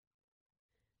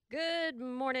Good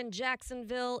morning,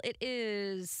 Jacksonville. It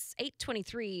is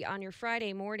 8:23 on your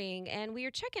Friday morning, and we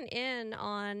are checking in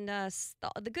on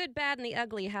the good, bad, and the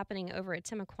ugly happening over at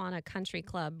Tinuquana Country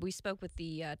Club. We spoke with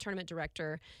the tournament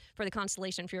director for the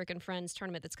Constellation Furyk Friends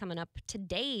Tournament that's coming up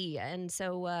today, and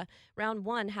so round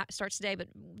one starts today. But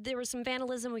there was some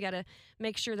vandalism. We got to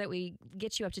make sure that we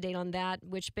get you up to date on that.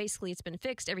 Which basically it's been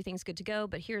fixed. Everything's good to go.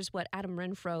 But here's what Adam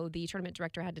Renfro, the tournament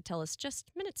director, had to tell us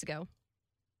just minutes ago.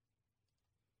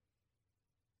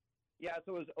 Yeah,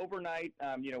 so it was overnight,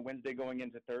 Wednesday going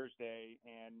into Thursday,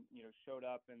 and showed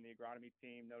up, and the agronomy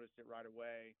team noticed it right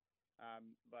away.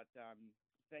 But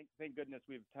thank goodness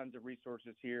we have tons of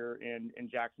resources here in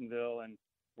Jacksonville, and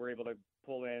we're able to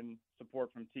pull in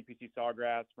support from TPC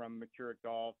Sawgrass, from McCurrick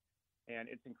Golf, and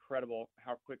it's incredible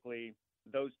how quickly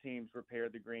those teams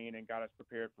repaired the green and got us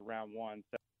prepared for round one.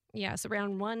 Yeah, so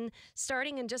round one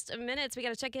starting in just a minute. So we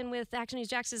got to check in with Action News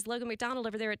Jax's Logan MacDonald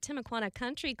over there at Tinuquana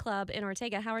Country Club in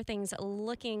Ortega. How are things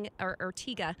looking, or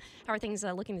Ortega? How are things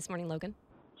looking this morning, Logan?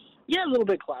 Yeah, a little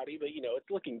bit cloudy, but, it's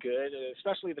looking good,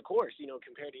 especially the course,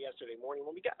 compared to yesterday morning.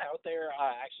 When we got out there,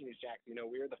 Action News Jax, we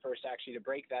were the first actually to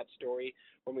break that story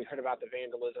when we heard about the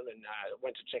vandalism and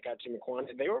went to check out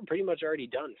Tinuquana. They were pretty much already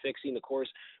done fixing the course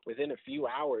within a few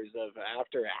hours of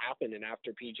after it happened and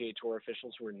after PGA Tour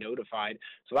officials were notified.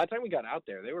 So by the time we got out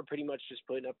there, they were pretty much just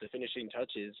putting up the finishing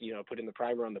touches, putting the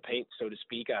primer on the paint, so to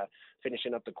speak,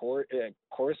 finishing up the course,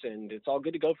 and it's all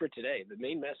good to go for today. The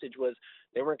main message was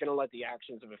they weren't going to let the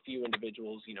actions of a few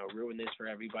individuals, ruin this for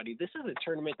everybody. This is a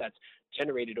tournament that's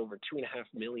generated over $2.5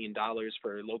 million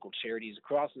for local charities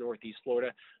across Northeast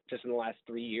Florida just in the last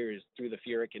 3 years through the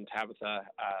Furyk and Tabitha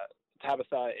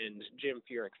and Jim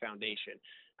Furyk Foundation.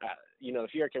 The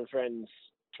Furyk and Friends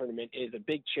Tournament is a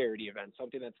big charity event,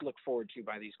 something that's looked forward to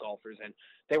by these golfers, and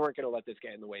they weren't going to let this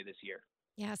get in the way this year.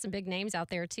 Yeah, some big names out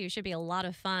there, too. Should be a lot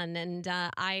of fun. And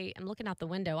I am looking out the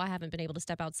window. I haven't been able to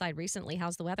step outside recently.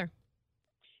 How's the weather?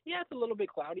 Yeah, it's a little bit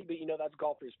cloudy, but that's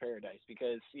golfer's paradise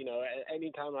because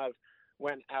anytime I've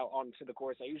went out onto the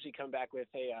course, I usually come back with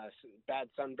a bad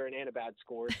sunburn and a bad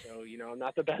score. So I'm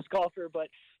not the best golfer, but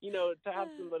to have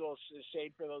some little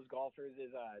shade for those golfers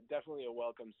is definitely a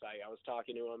welcome sight. I was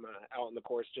talking to them out on the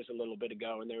course just a little bit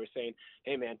ago, and they were saying,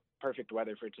 "Hey, man, perfect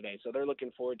weather for today." So they're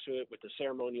looking forward to it with the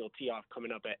ceremonial tee off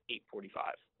coming up at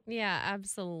 8:45. Yeah,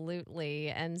 absolutely.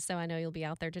 And so I know you'll be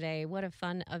out there today. What a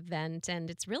fun event. And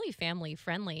it's really family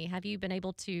friendly. Have you been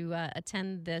able to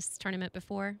attend this tournament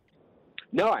before?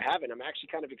 No, I haven't. I'm actually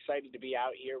kind of excited to be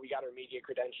out here. We got our media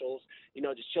credentials,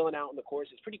 just chilling out on the course.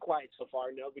 It's pretty quiet so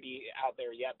far. Nobody out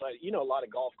there yet, but, a lot of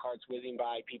golf carts whizzing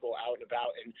by, people out and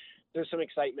about, and there's some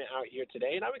excitement out here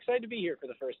today, and I'm excited to be here for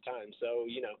the first time. So,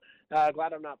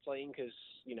 glad I'm not playing because,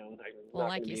 I'm not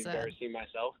like going to you be said, embarrassing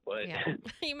myself. But yeah,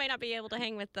 you may not be able to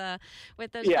hang with those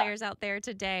yeah, players out there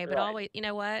today, but right. always, you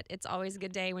know what? It's always a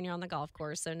good day when you're on the golf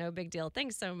course, so no big deal.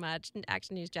 Thanks so much.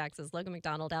 Action News Jax's Logan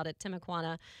MacDonald out at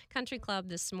Tinuquana Country Club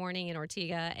this morning in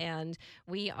Ortega, and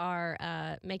we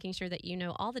are making sure that you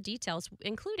know all the details,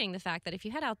 including the fact that if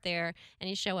you head out there and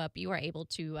you show up, you are able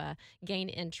to gain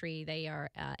entry. They are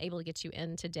able to get you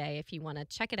in today if you want to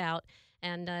check it out.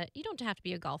 And you don't have to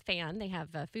be a golf fan. They have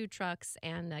food trucks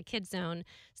and a kids zone,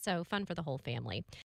 so fun for the whole family.